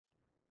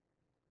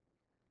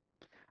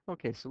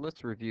Okay, so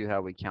let's review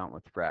how we count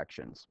with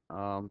fractions.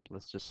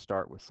 Let's just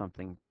start with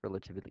something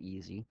relatively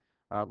easy.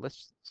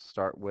 Let's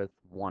start with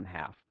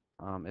 1/2.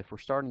 If we're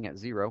starting at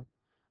 0,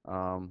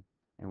 um,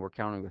 and we're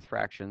counting with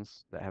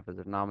fractions that have a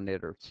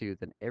denominator of 2,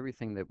 then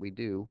everything that we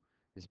do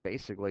is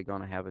basically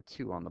going to have a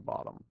 2 on the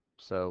bottom.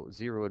 So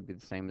 0 would be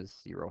the same as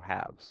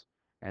 0/2.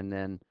 And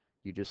then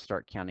you just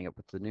start counting up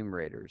with the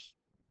numerators.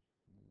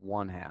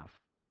 1/2,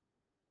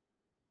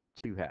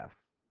 2/2,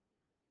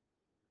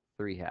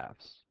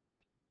 3/2,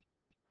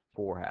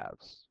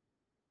 4/2,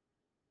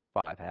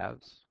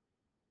 5/2,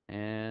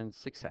 and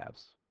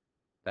 6/2.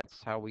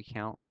 That's how we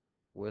count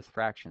with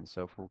fractions.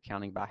 So if we're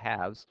counting by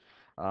halves,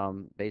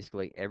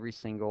 basically every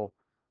single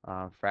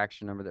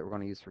fraction number that we're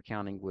going to use for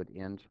counting would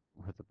end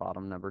with the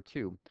bottom number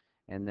 2.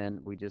 And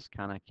then we just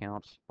kind of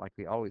count like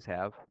we always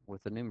have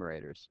with the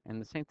numerators.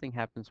 And the same thing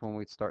happens when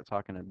we start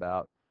talking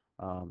about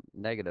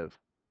negative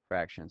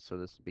fractions. So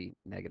this would be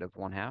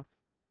 -1/2,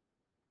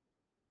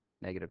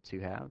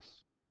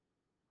 -2/2,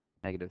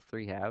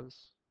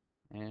 -3/2,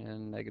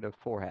 and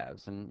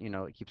 -4/2. And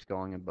it keeps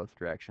going in both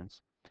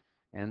directions.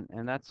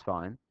 And that's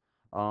fine.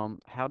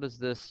 How does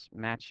this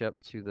match up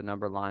to the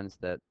number lines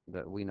that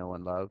we know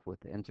and love with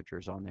the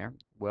integers on there?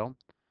 Well,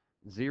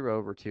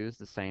 0/2 is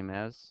the same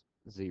as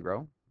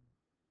 0.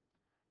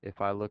 If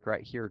I look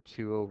right here,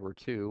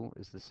 2/2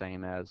 is the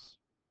same as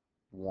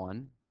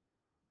 1.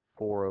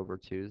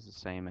 4/2 is the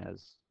same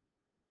as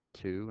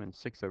 2. And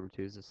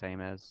 6/2 is the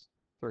same as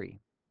 3.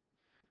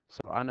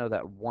 So I know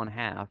that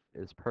 1/2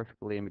 is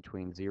perfectly in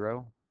between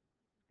 0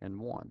 and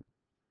 1.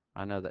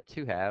 I know that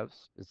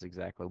 2/2 is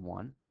exactly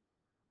 1.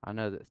 I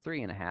know that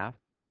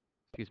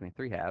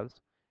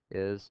 3/2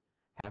 is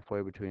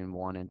halfway between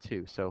 1 and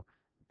 2. So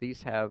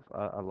these have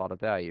a lot of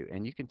value.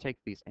 And you can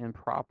take these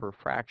improper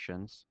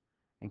fractions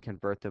and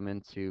convert them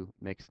into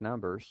mixed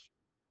numbers.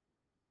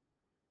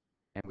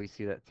 And we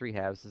see that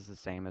 3/2 is the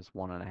same as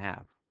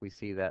 1/2. We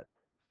see that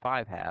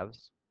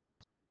 5/2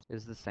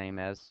 is the same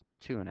as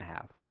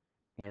 2/2.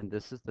 And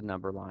this is the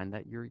number line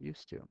that you're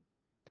used to.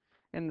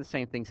 And the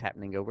same thing's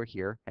happening over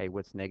here. Hey,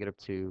 what's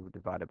 -2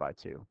 divided by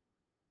 2?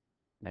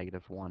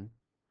 -1.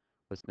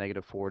 What's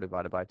 -4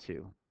 divided by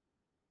 2?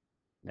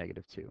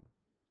 -2.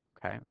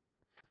 Okay?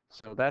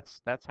 So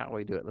that's how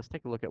we do it. Let's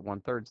take a look at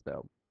 1/3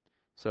 though.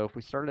 So if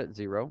we start at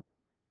 0,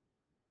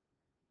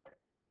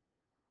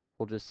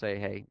 we'll just say,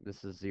 hey,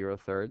 this is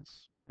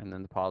 0/3, and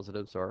then the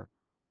positives are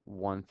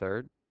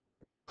 1/3,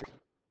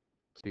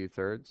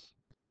 2/3,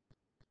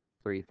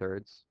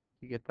 3/3.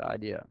 You get the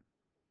idea.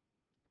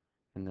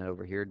 And then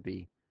over here it'd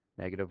be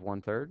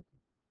 -1/3,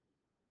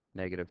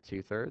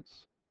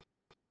 -2/3,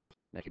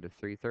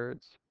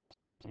 -3/3,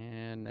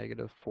 and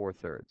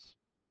 -4/3.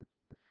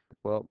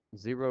 Well,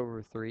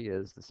 0/3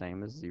 is the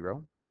same as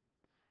 0.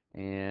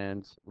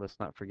 And let's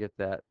not forget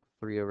that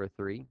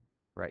 3/3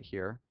 right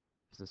here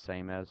is the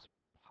same as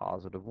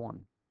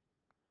 +1.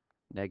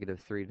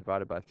 -3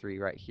 divided by 3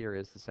 right here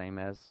is the same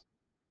as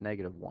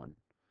 -1.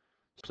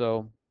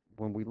 So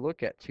when we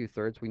look at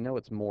 2/3, we know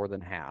it's more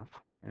than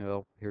half.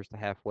 Well, here's the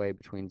halfway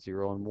between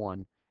 0 and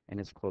 1, and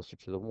it's closer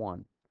to the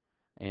 1.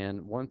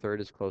 And 1/3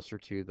 is closer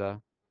to the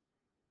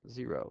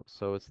 0.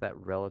 So it's that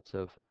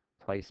relative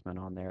placement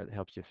on there that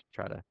helps you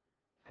try to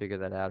figure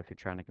that out if you're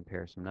trying to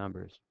compare some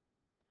numbers.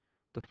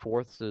 The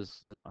fourths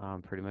is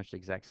pretty much the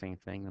exact same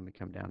thing. Let me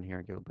come down here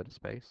and give a bit of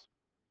space.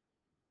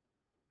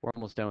 We're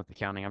almost done with the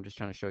counting. I'm just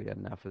trying to show you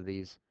enough of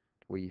these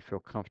where you feel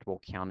comfortable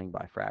counting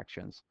by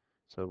fractions.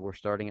 So we're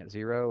starting at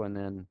 0 and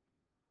then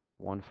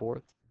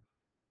 1/4,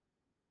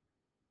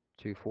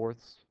 2/4,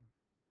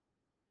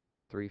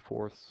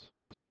 3/4,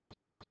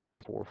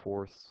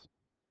 4/4,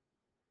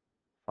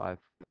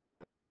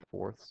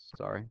 5/4,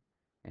 sorry,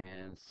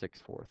 and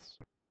 6/4.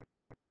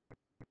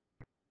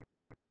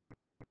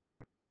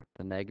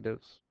 The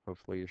negatives,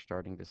 hopefully you're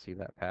starting to see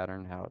that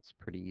pattern, how it's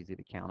pretty easy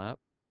to count up.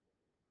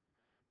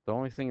 The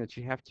only thing that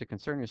you have to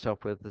concern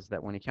yourself with is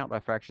that when you count by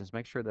fractions,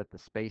 make sure that the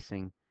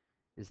spacing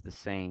is the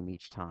same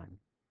each time.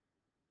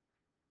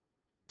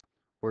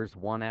 Where's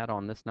 1 at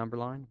on this number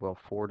line? Well,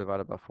 4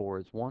 divided by 4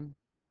 is 1.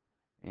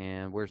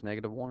 And where's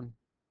 -1?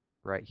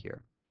 Right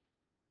here.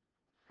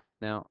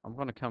 Now, I'm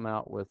going to come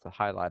out with a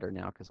highlighter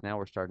now because now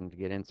we're starting to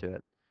get into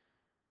it.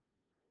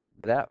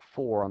 That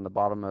 4 on the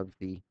bottom of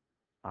the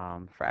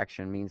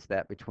fraction means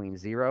that between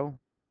 0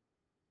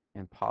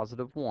 and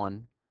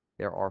 +1,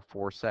 there are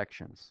 4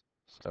 sections.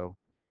 So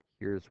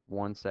here's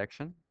one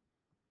section.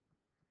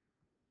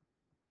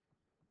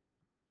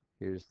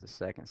 Here's the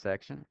second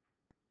section.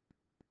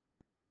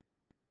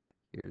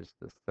 Here's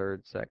the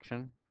third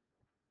section.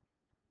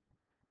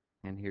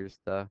 And here's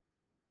the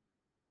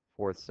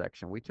fourth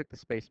section. We took the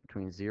space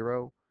between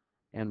 0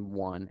 and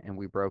 1 and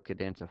we broke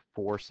it into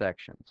 4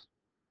 sections.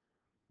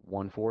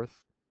 1/4,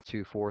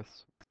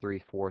 2/4,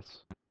 3/4,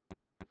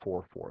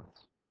 4/4.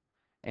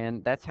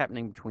 And that's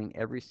happening between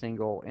every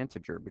single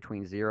integer.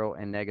 Between 0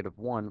 and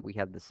 -1, we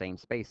have the same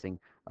spacing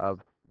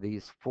of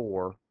these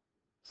 4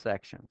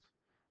 sections.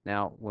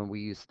 Now, when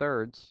we use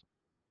thirds,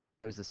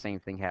 there's the same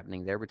thing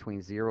happening there.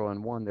 Between 0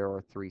 and 1, there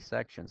are 3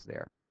 sections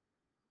there.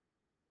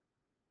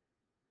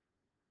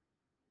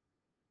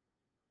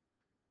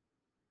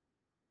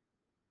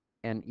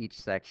 and each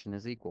section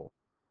is equal.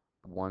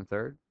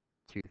 1/3,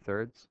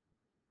 2/3,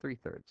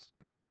 3/3.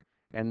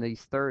 And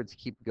these thirds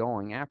keep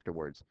going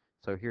afterwards.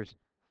 So here's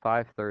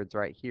 5/3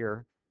 right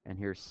here, and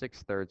here's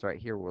 6/3 right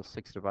here. Well,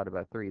 6 divided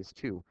by 3 is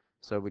 2.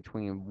 So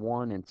between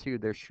 1 and 2,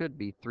 there should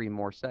be 3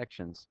 more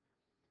sections.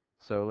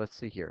 So let's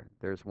see here.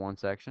 There's one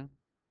section,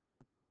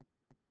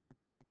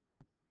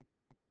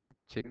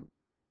 2,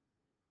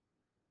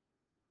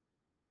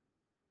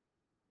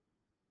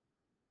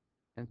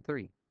 and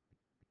 3.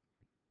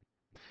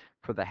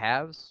 For the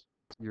halves,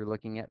 you're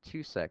looking at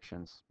 2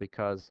 sections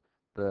because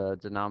the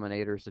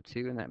denominator is a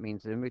 2, and that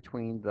means in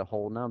between the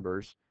whole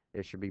numbers,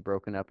 it should be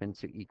broken up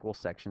into equal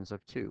sections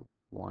of 2.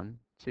 1,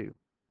 2,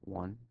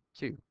 1,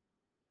 2,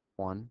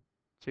 1,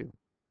 2.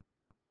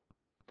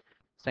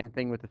 Same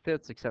thing with the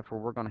fifths, except for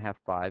we're going to have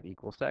 5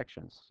 equal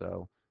sections.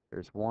 So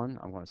there's 1,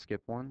 I'm going to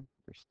skip 1,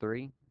 there's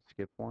 3,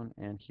 skip 1,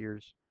 and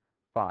here's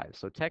 5.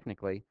 So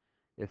technically,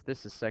 if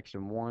this is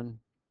section 1,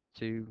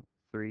 2,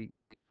 3,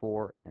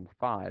 4, and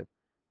 5,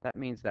 that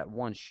means that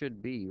 1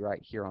 should be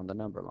right here on the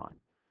number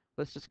line.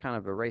 Let's just kind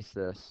of erase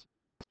this,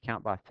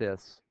 count by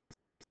fifths,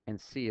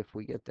 and see if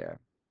we get there.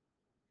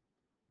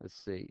 Let's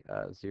see,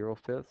 0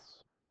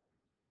 fifths,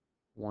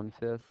 1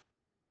 fifth,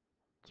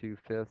 2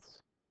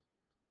 fifths,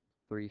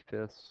 3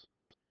 fifths,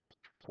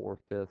 4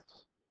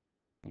 fifths,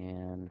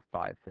 and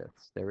 5/5.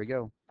 There we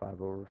go.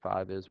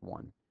 5/5 is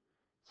 1.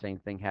 Same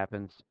thing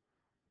happens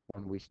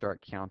when we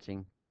start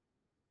counting.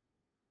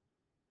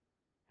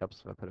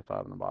 Helps if I put a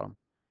 5 on the bottom.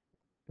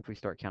 If we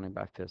start counting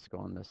by fifths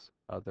going this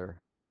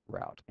other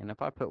route. And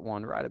if I put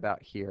 1 right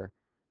about here,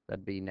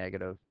 that'd be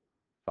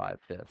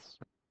 -5/5.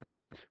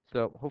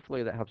 So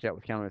hopefully that helps you out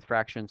with counting with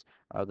fractions.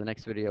 The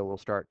next video we'll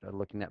start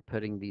looking at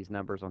putting these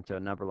numbers onto a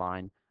number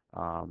line,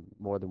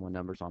 more than one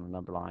numbers on a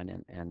number line,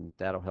 and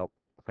that'll help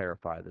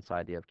clarify this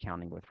idea of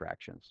counting with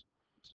fractions.